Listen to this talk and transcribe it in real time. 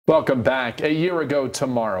Welcome back. A year ago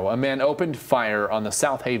tomorrow, a man opened fire on the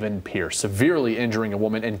South Haven Pier, severely injuring a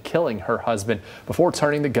woman and killing her husband before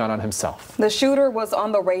turning the gun on himself. The shooter was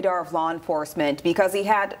on the radar of law enforcement because he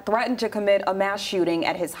had threatened to commit a mass shooting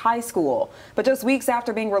at his high school. But just weeks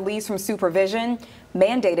after being released from supervision,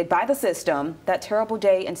 mandated by the system, that terrible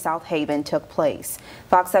day in South Haven took place.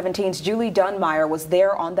 Fox 17's Julie Dunmeyer was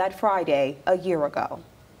there on that Friday a year ago.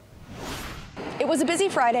 It was a busy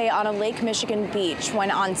Friday on a Lake Michigan beach when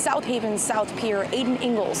on South Haven South Pier, Aiden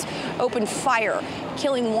Ingalls opened fire,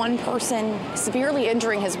 killing one person, severely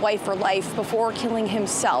injuring his wife for life before killing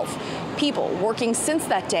himself. People working since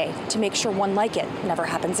that day to make sure one like it never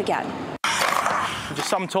happens again. Just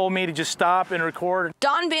something told me to just stop and record.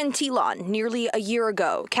 Don Van Tielon nearly a year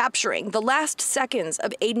ago, capturing the last seconds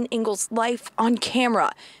of Aiden Ingalls' life on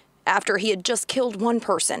camera, after he had just killed one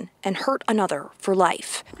person and hurt another for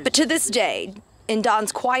life. But to this day, in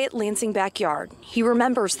Don's quiet Lansing backyard, he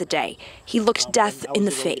remembers the day he looked death in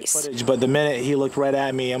the face. But the minute he looked right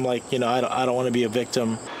at me, I'm like, I don't want to be a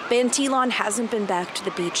victim. Van Tielon hasn't been back to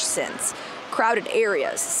the beach since. Crowded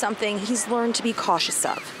areas, something he's learned to be cautious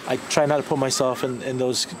of. I try not to put myself in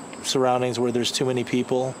those surroundings where there's too many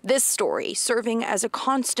people. This story serving as a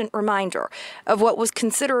constant reminder of what was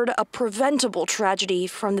considered a preventable tragedy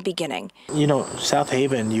from the beginning. South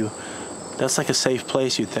Haven, that's like a safe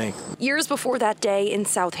place, you think. Years before that day in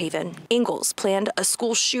South Haven, Ingalls planned a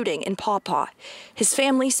school shooting in Paw Paw. His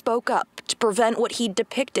family spoke up to prevent what he'd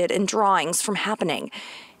depicted in drawings from happening.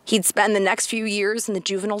 He'd spend the next few years in the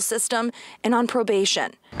juvenile system and on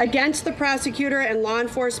probation. Against the prosecutor and law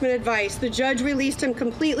enforcement advice, the judge released him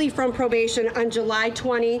completely from probation on July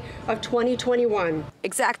 20 of 2021.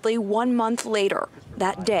 Exactly 1 month later,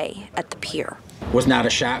 that day at the pier. Was not a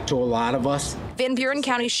shock to a lot of us. Van Buren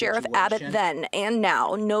County Sheriff Abbott then and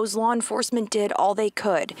now knows law enforcement did all they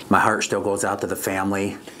could. My heart still goes out to the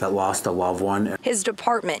family that lost a loved one. His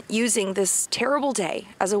department using this terrible day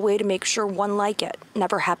as a way to make sure one like it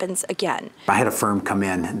never happens again. I had a firm come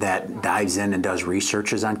in that dives in and does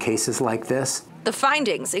researches on cases like this. The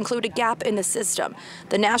findings include a gap in the system.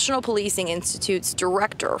 The National Policing Institute's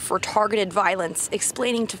director for targeted violence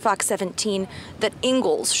explaining to Fox 17 that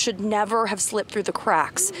Ingalls should never have slipped through the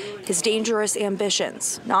cracks. His dangerous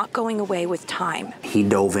ambitions not going away with time. He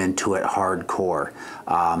dove into it hardcore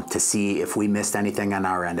to see if we missed anything on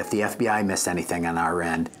our end, if the FBI missed anything on our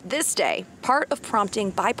end. This day, part of prompting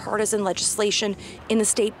bipartisan legislation in the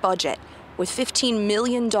state budget, with $15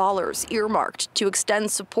 million earmarked to extend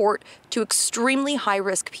support to extremely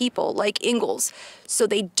high-risk people like Ingalls so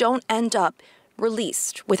they don't end up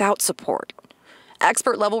released without support.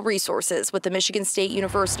 Expert-level resources with the Michigan State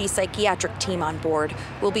University psychiatric team on board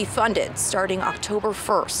will be funded starting October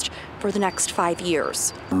 1st for the next 5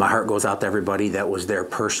 years. My heart goes out to everybody that was there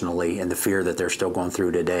personally and the fear that they're still going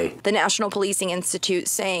through today. The National Policing Institute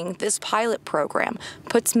saying this pilot program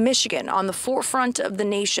puts Michigan on the forefront of the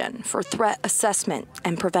nation for threat assessment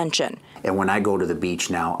and prevention. And when I go to the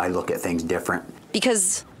beach now, I look at things different.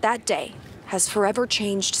 Because that day has forever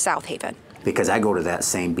changed South Haven. Because I go to that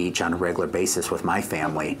same beach on a regular basis with my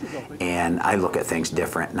family, and I look at things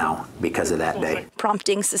different now because of that day.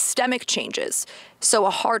 Prompting systemic changes, so a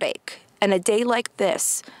heartache and a day like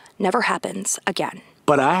this never happens again.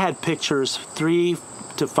 But I had pictures 3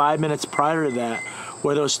 to 5 minutes prior to that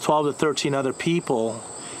where there was 12 to 13 other people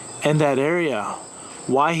in that area.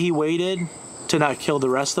 Why he waited to not kill the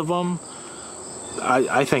rest of them,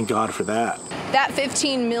 I thank God for that. That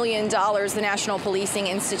 $15 million, the National Policing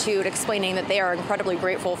Institute explaining that they are incredibly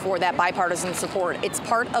grateful for that bipartisan support. It's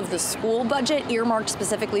part of the school budget earmarked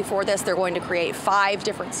specifically for this. They're going to create 5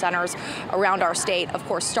 different centers around our state, of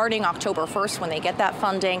course, starting October 1st when they get that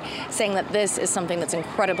funding, saying that this is something that's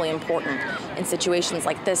incredibly important in situations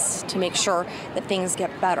like this to make sure that things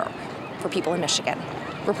get better for people in Michigan.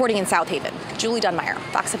 Reporting in South Haven, Julie Dunmeyer,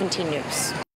 Fox 17 News.